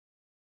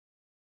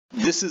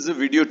This is a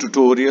video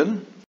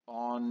tutorial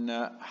on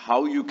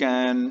how you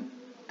can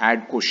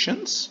add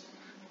questions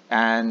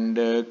and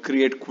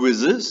create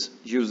quizzes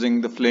using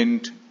the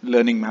Flintt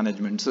Learning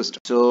Management System.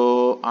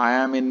 So I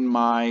am in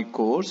my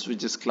course,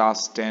 which is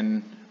class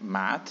 10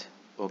 math,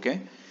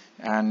 okay,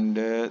 and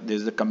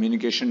there's the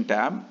communication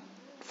tab.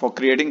 For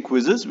creating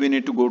quizzes, we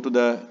need to go to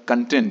the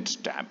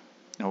content tab,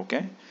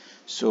 okay.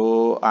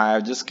 So I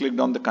have just clicked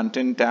on the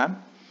content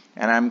tab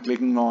and I'm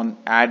clicking on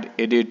add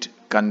edit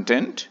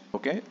content.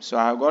 Okay, so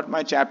I've got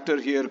my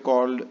chapter here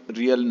called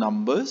real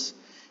numbers,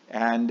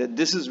 and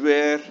this is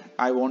where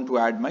I want to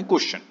add my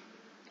question.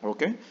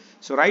 Okay,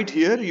 so right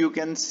here you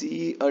can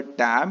see a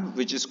tab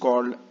which is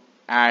called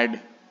add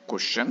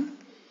question.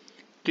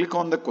 Click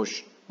on the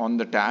question on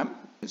the tab.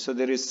 So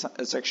there is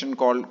a section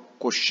called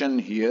question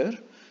here.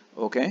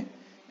 Okay,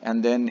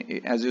 and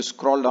then as you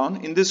scroll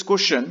down in this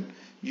question,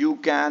 you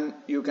can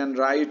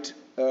write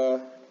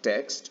a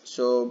text.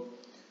 So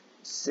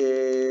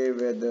say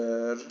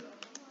whether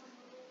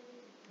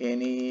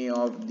any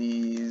of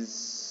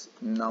these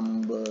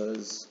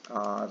numbers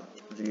are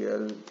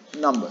real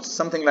numbers,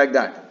 something like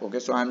that. Okay,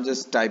 so I'm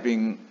just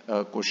typing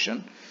a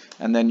question,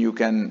 and then you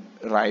can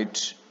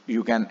write,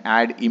 you can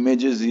add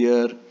images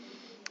here,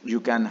 you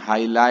can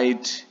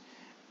highlight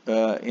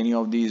any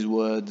of these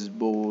words,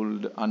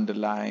 bold,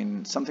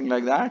 underline, something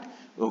like that.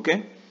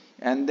 Okay,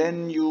 and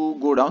then you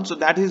go down. So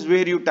that is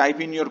where you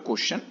type in your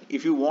question.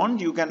 If you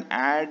want, you can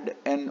add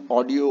an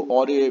audio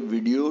or a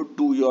video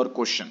to your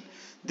question.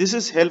 This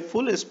is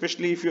helpful,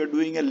 especially if you are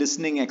doing a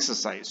listening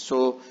exercise.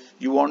 So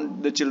you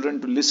want the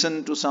children to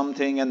listen to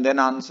something and then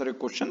answer a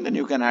question, then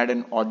you can add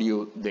an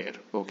audio there.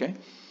 Okay,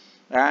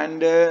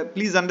 and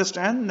please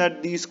understand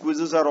that these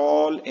quizzes are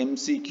all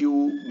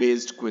MCQ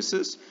based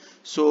quizzes.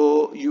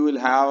 So you will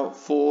have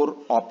 4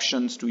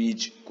 options to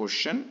each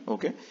question.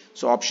 Okay,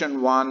 so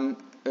option 1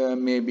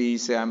 maybe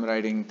say I'm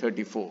writing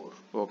 34.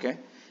 Okay,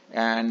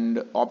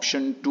 and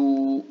option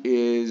 2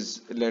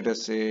 is, let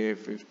us say,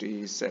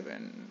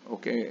 57.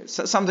 Okay,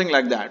 so something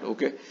like that.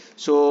 Okay,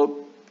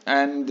 so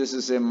and this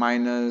is a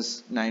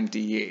minus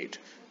 98,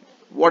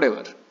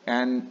 whatever,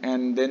 and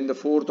then the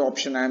 4th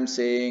option I'm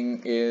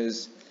saying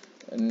is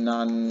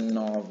none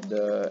of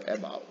the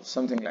above,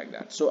 something like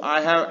that. So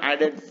I have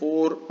added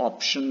 4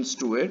 options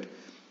to it,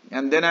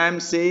 and then I'm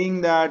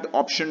saying that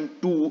option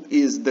 2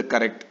 is the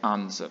correct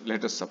answer,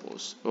 let us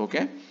suppose.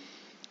 Okay,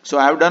 so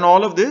I have done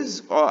all of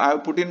this. I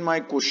have put in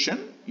my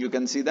question. You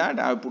can see that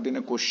I have put in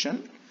a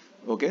question.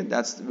 Okay,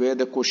 that's where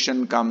the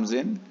question comes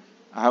in.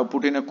 I have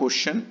put in a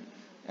question,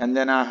 and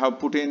then I have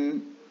put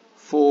in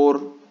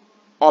 4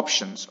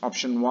 options: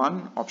 option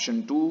 1,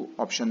 option 2,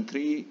 option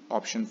 3,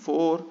 option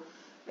 4.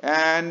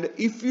 And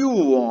if you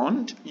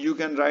want, you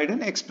can write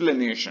an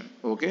explanation.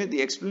 Okay,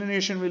 the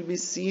explanation will be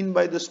seen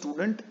by the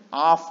student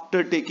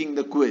after taking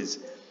the quiz.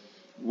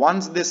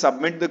 Once they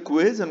submit the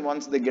quiz and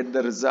once they get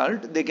the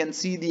result, they can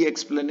see the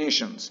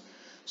explanations.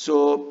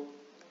 So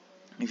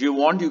if you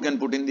want, you can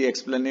put in the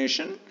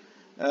explanation.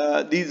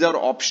 These are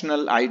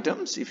optional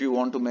items. If you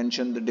want to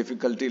mention the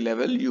difficulty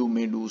level, you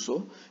may do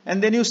so,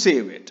 and then you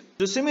save it.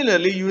 So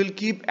similarly, you will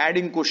keep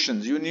adding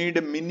questions. You need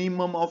a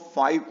minimum of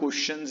 5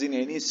 questions in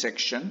any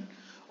section,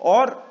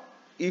 or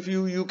if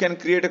you can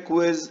create a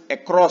quiz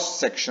across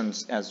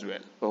sections as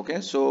well.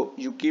 Okay, so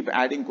you keep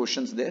adding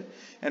questions there,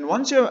 and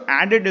once you have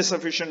added a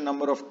sufficient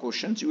number of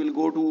questions, you will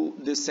go to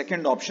this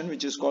second option,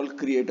 which is called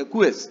create a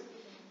quiz.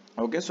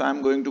 Okay, so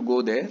I'm going to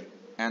go there,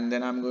 and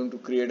then I'm going to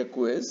create a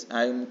quiz.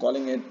 I'm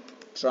calling it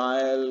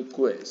trial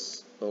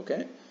quiz.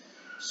 Okay,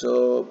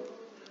 so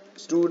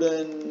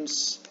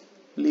students,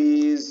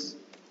 please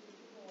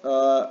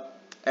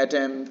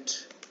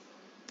attempt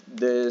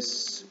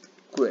this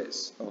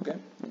quiz. Okay,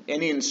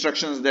 any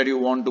instructions that you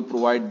want to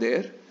provide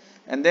there,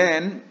 and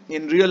then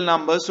in real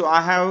numbers, so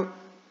I have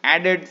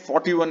added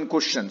 41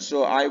 questions,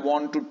 so I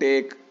want to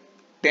take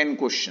 10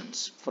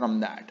 questions from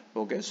that.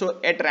 Okay, so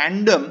at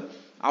random,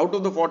 out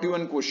of the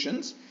 41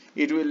 questions,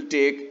 it will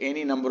take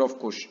any number of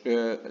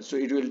questions, so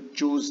it will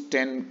choose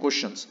 10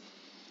 questions.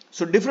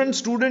 So different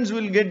students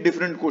will get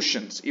different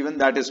questions, even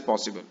that is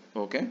possible.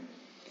 Okay,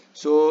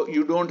 so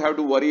you don't have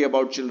to worry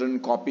about children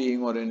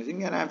copying or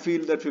anything, and I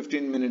feel that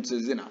 15 minutes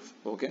is enough.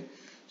 Okay,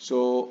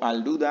 so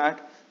I'll do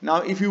that.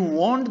 Now if you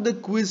want the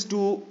quiz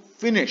to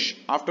finish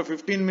after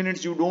 15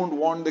 minutes, you don't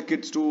want the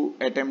kids to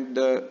attempt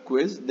the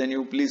quiz, then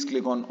you please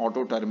click on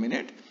auto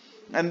terminate,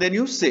 and then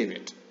you save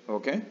it.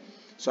 Okay,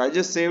 so I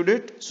just saved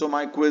it, so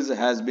my quiz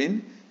has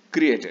been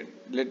created.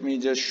 Let me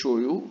just show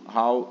you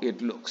how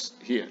it looks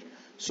here.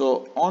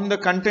 So on the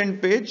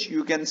content page,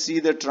 you can see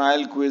the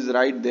trial quiz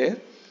right there.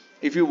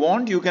 If you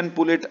want, you can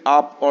pull it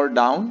up or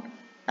down,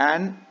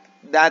 and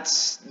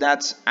that's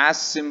as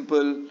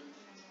simple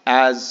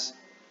as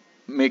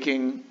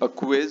making a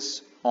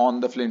quiz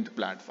on the Flintt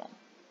platform.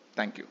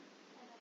 Thank you.